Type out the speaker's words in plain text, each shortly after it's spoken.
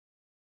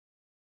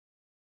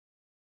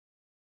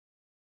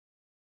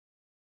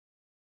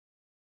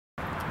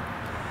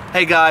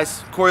Hey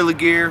guys, Corey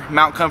Laguerre,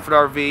 Mount Comfort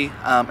RV,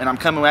 and I'm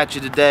coming at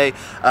you today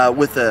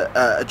with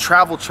a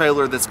travel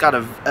trailer that's got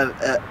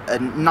a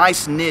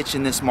nice niche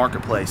in this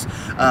marketplace.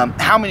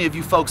 How many of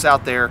you folks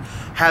out there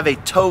have a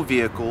tow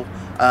vehicle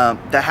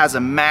that has a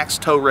max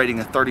tow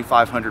rating of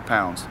 3,500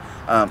 pounds?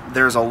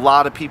 There's a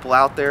lot of people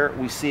out there.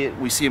 We see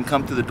them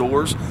come through the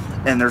doors,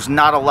 and there's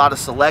not a lot of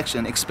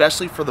selection,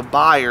 especially for the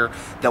buyer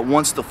that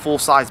wants the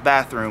full-size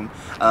bathroom,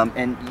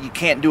 and you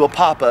can't do a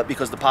pop-up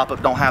because the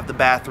pop-up don't have the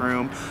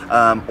bathroom,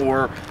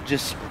 or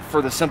just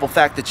for the simple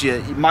fact that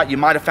you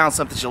might have found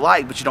something that you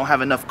like, but you don't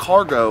have enough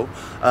cargo.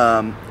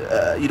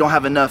 You don't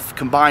have enough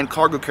combined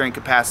cargo carrying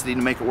capacity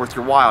to make it worth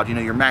your while. You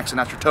know, you're maxing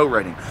out your tow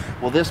rating.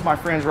 Well, this, my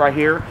friends, right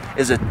here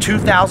is a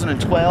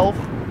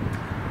 2012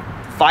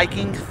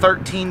 Viking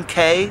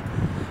 13K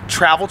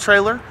travel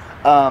trailer,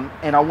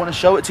 and I want to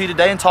show it to you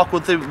today and talk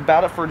with you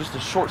about it for just a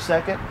short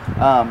second,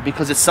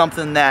 because it's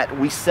something that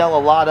we sell a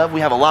lot of,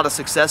 we have a lot of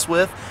success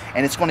with,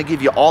 and it's going to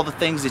give you all the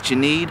things that you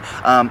need.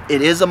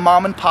 It is a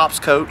mom and pop's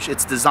coach.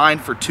 It's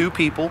designed for 2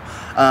 people,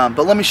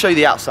 but let me show you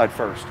the outside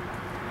first.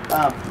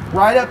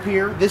 Right up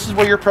here, this is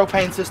where your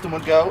propane system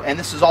would go, and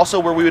this is also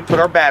where we would put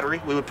our battery.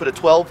 We would put a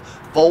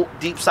 12-volt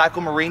deep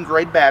cycle marine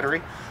grade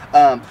battery.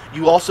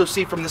 You also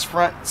see from this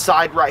front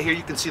side right here,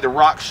 you can see the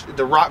rock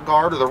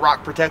guard or the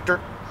rock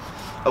protector.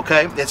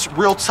 Okay, it's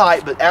real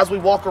tight, but as we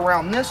walk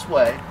around this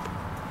way,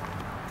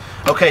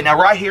 okay, now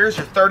right here is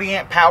your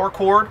 30-amp power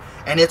cord,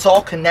 and it's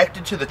all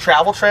connected to the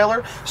travel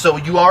trailer, so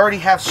you already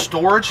have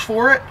storage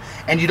for it,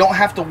 and you don't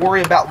have to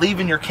worry about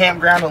leaving your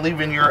campground and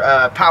leaving your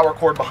power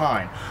cord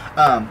behind.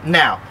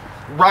 Now,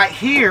 right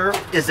here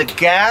is a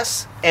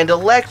gas and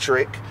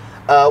electric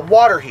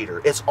water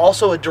heater. It's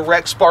also a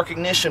direct spark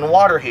ignition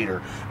water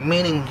heater,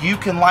 meaning you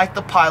can light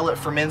the pilot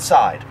from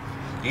inside.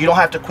 You don't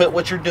have to quit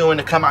what you're doing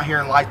to come out here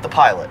and light the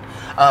pilot.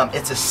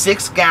 It's a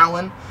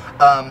 6-gallon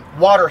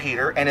water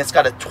heater, and it's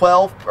got a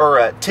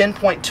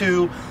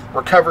 10.2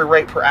 recovery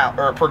rate per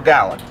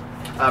gallon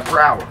per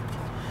hour.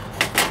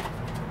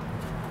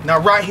 Now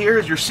right here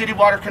is your city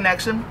water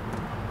connection.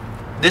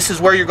 This is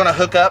where you're going to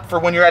hook up for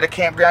when you're at a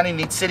campground and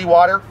you need city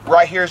water.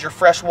 Right here is your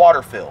fresh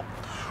water fill.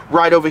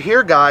 Right over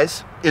here,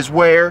 guys, is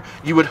where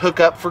you would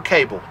hook up for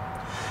cable.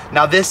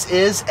 Now this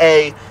is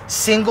a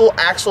single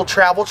axle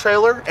travel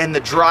trailer, and the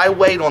dry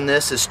weight on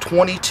this is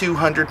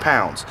 2,200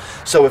 pounds.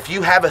 So if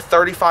you have a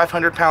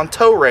 3,500 pound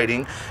tow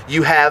rating,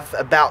 you have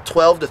about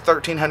 12 to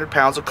 1,300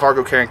 pounds of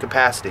cargo carrying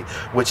capacity,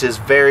 which is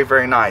very,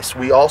 very nice.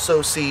 We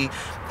also see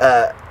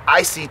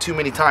I see too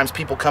many times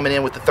people coming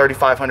in with the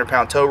 3,500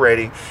 pound tow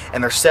rating,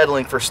 and they're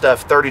settling for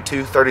stuff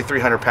 32,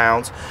 3,300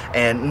 pounds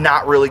and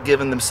not really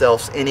giving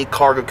themselves any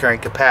cargo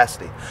carrying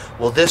capacity.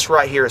 Well, this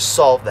right here has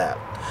solved that.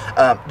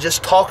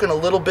 Just talking a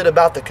little bit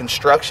about the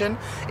construction,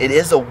 it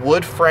is a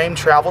wood frame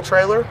travel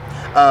trailer,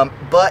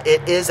 but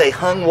it is a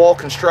hung wall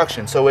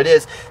construction, so it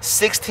is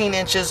 16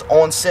 inches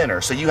on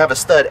center. So you have a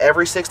stud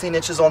every 16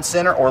 inches on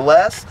center or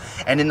less,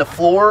 and in the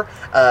floor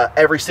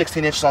every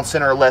 16 inches on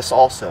center or less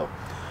also.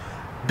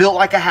 Built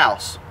like a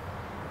house.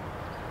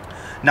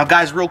 Now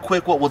guys, real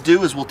quick, what we'll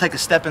do is we'll take a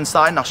step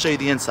inside and I'll show you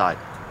the inside.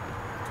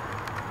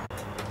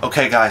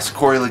 Okay guys,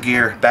 Corey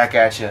Laguerre back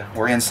at you.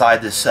 We're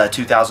inside this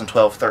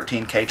 2012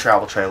 13K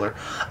travel trailer.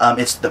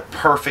 It's the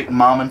perfect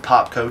mom and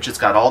pop coach. It's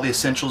got all the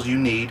essentials you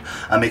need,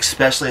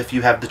 especially if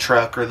you have the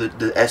truck or the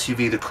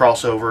SUV, the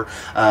crossover,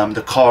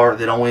 the car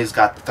that only has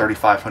got the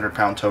 3,500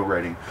 pound tow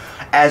rating.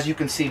 As you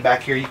can see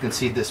back here, you can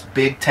see this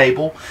big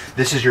table.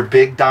 This is your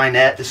big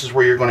dinette. This is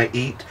where you're going to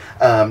eat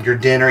your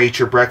dinner, eat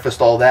your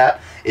breakfast, all that.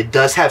 It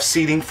does have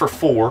seating for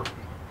 4,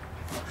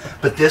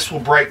 but this will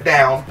break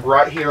down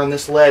right here on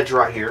this ledge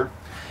right here.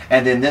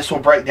 And then this will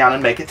break down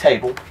and make a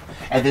table,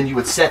 and then you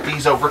would set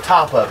these over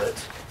top of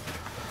it,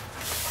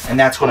 and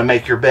that's going to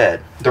make your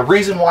bed. The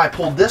reason why I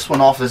pulled this one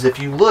off is if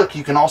you look,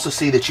 you can also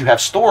see that you have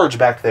storage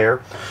back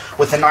there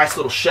with a nice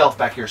little shelf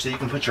back here, so you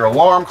can put your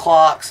alarm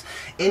clocks,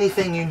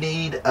 anything you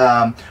need,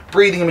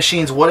 breathing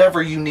machines,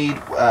 whatever you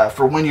need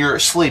for when you're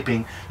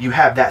sleeping, you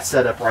have that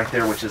set up right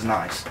there, which is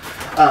nice.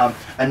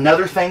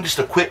 Another thing, just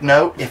a quick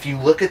note, if you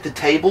look at the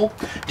table,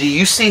 do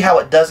you see how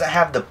it doesn't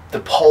have the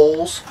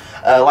poles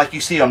like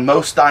you see on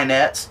most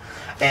dinettes?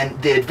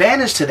 And the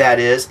advantage to that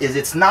is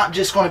it's not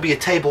just going to be a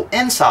table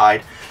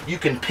inside. You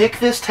can pick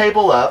this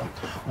table up,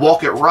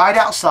 walk it right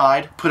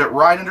outside, put it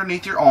right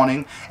underneath your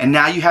awning, and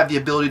now you have the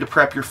ability to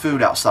prep your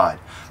food outside.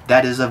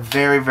 That is a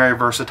very, very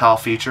versatile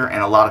feature,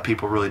 and a lot of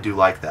people really do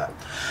like that.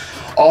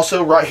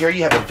 Also, right here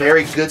you have a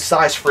very good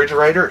sized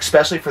refrigerator,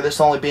 especially for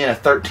this only being a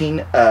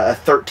 13K,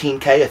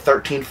 a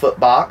 13-foot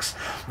box.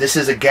 This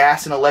is a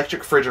gas and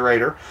electric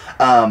refrigerator.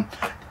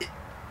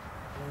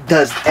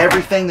 does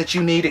everything that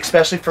you need,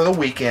 especially for the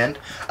weekend.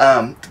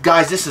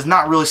 Guys, this is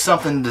not really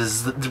something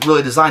that's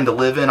really designed to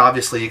live in.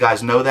 Obviously, you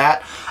guys know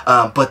that.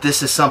 But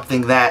this is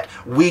something that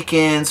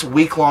weekends,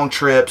 week-long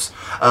trips,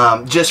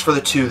 just for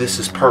the two, this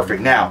is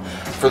perfect. Now,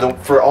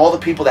 for all the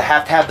people that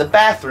have to have the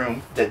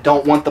bathroom, that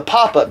don't want the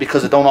pop-up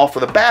because it don't offer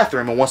the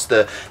bathroom and wants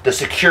the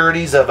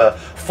securities of a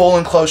full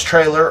enclosed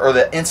trailer, or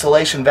the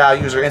insulation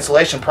values or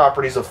insulation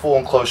properties of full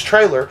enclosed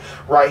trailer,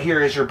 right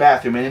here is your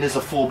bathroom, and it is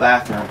a full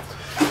bathroom.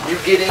 You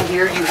get in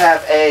here, you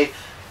have a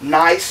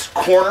nice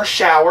corner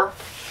shower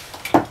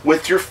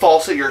with your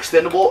faucet, your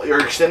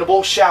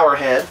extendable shower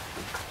head.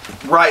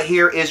 Right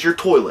here is your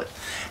toilet.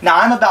 Now,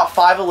 I'm about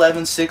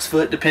 5'11", 6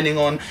 foot, depending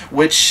on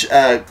which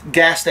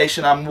gas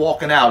station I'm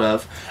walking out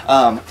of.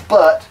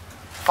 But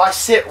if I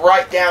sit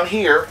right down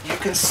here, you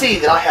can see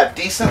that I have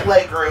decent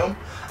leg room.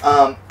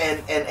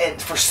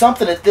 And for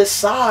something at this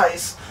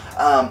size,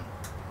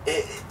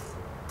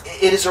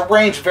 it is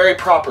arranged very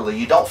properly.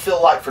 You don't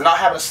feel like, for not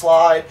having a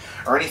slide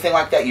or anything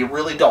like that, you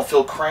really don't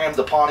feel crammed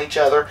upon each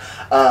other.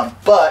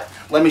 But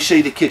let me show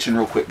you the kitchen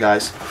real quick,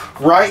 guys.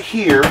 Right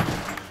here,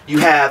 you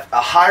have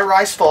a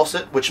high-rise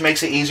faucet, which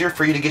makes it easier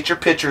for you to get your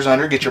pitchers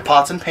under, get your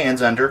pots and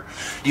pans under.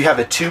 You have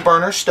a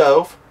 2-burner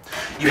stove.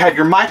 You have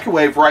your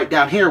microwave right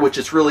down here, which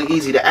is really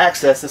easy to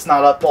access. It's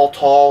not up all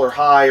tall or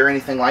high or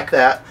anything like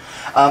that.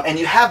 And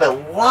you have a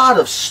lot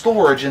of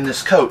storage in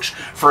this coach.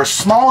 For as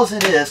small as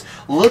it is,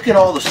 look at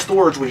all the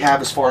storage we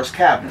have as far as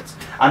cabinets.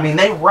 I mean,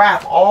 they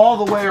wrap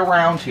all the way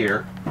around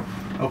here,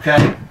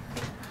 okay?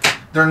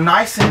 They're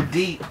nice and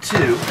deep,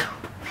 too.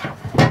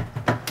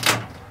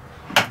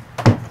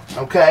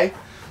 Okay?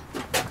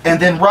 And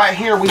then right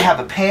here we have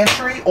a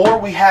pantry, or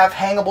we have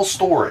hangable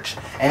storage,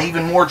 and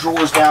even more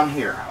drawers down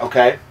here,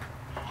 okay?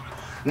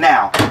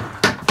 Now,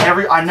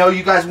 I know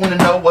you guys want to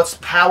know what's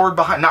powered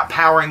behind, not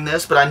powering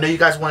this, but I know you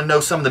guys want to know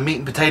some of the meat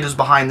and potatoes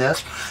behind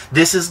this.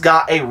 This has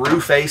got a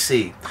roof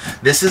AC.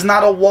 This is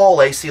not a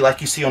wall AC like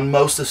you see on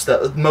most of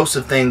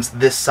things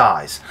this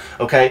size.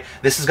 Okay,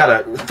 this has got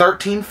a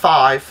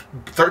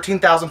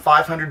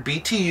 13,500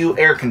 BTU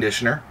air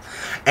conditioner,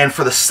 and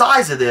for the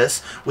size of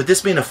this, with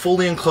this being a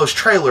fully enclosed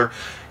trailer,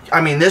 I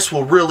mean, this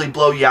will really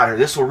blow you out here.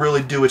 This will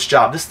really do its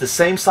job. This is the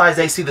same size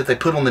AC that they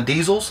put on the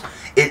diesels.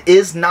 It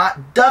is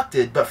not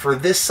ducted, but for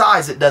this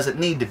size, it doesn't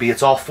need to be.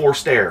 It's all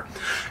forced air.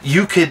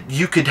 You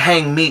could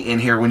hang meat in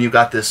here when you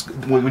got this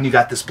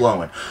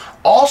blowing.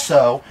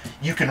 Also,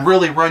 you can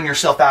really run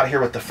yourself out of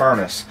here with the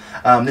furnace.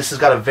 This has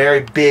got a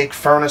very big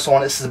furnace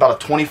on it. This is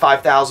about a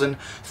 25,000,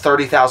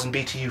 30,000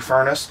 BTU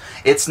furnace.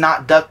 It's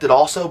not ducted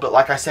also, but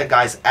like I said,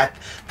 guys, at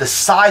the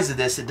size of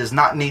this, it does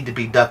not need to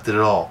be ducted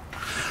at all.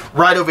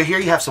 Right over here,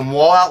 you have some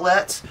wall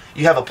outlets.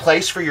 You have a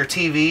place for your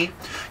TV.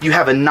 You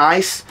have a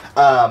nice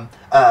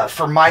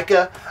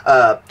Formica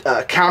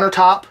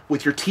countertop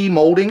with your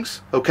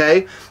T-moldings,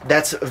 okay?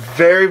 That's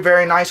very,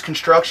 very nice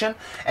construction.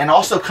 And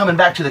also coming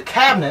back to the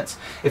cabinets,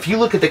 if you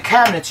look at the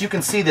cabinets, you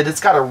can see that it's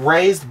got a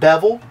raised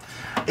bevel.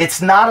 It's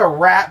not a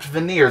wrapped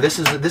veneer. This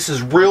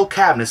is real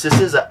cabinets.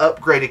 This is an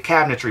upgraded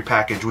cabinetry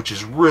package, which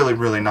is really,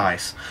 really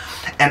nice.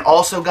 And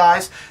also,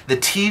 guys, the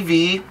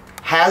TV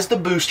has the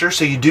booster,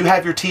 so you do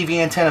have your TV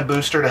antenna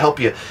booster to help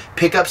you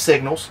pick up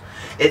signals.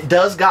 It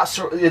does got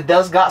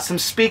some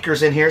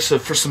speakers in here, so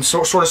for some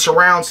sort of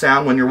surround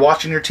sound when you're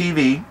watching your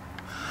TV.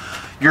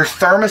 Your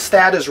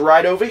thermostat is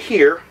right over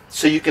here,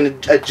 so you can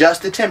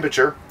adjust the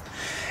temperature.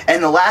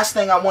 And the last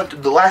thing I want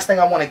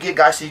to get,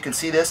 guys, so you can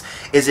see this,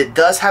 is it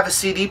does have a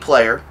CD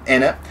player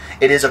in it.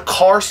 It is a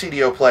car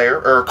CD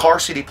player, or a car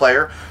CD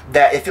player,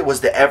 that if it was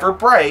to ever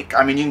break,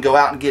 I mean, you can go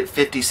out and get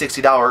 $50,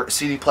 $60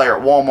 CD player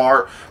at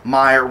Walmart,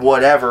 Meijer,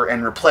 whatever,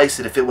 and replace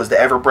it if it was to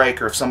ever break,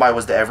 or if somebody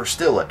was to ever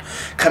steal it.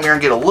 Come here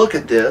and get a look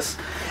at this.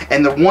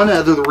 And one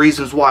of the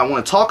reasons why I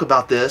want to talk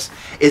about this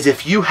is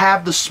if you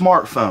have the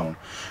smartphone,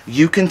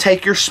 you can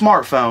take your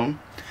smartphone,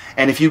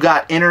 and if you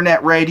got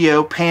internet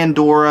radio,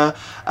 Pandora,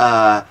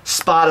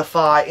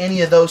 Spotify,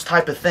 any of those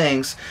type of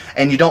things,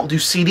 and you don't do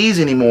CDs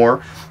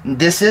anymore,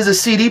 this is a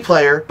CD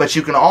player, but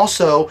you can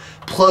also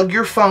plug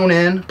your phone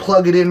in,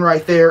 plug it in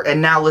right there,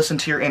 and now listen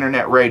to your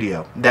internet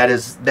radio. That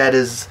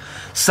is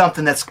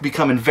something that's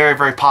becoming very,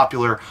 very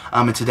popular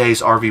in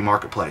today's RV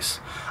marketplace.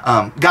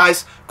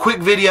 Guys, quick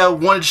video,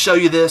 wanted to show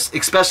you this,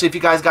 especially if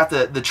you guys got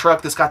the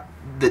truck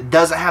that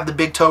doesn't have the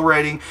big tow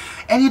rating,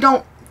 and you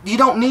don't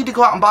need to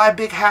go out and buy a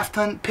big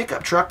half-ton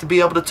pickup truck to be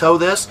able to tow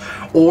this,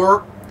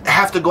 or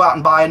have to go out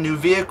and buy a new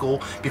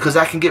vehicle, because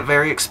that can get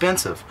very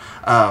expensive.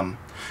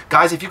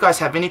 Guys, if you guys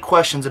have any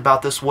questions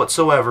about this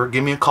whatsoever,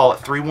 give me a call at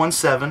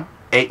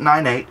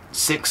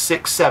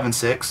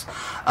 317-898-6676,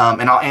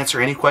 and I'll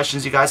answer any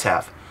questions you guys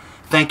have.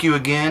 Thank you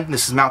again.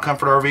 This is Mount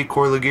Comfort RV,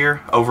 Corey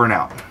LeGear, over and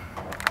out.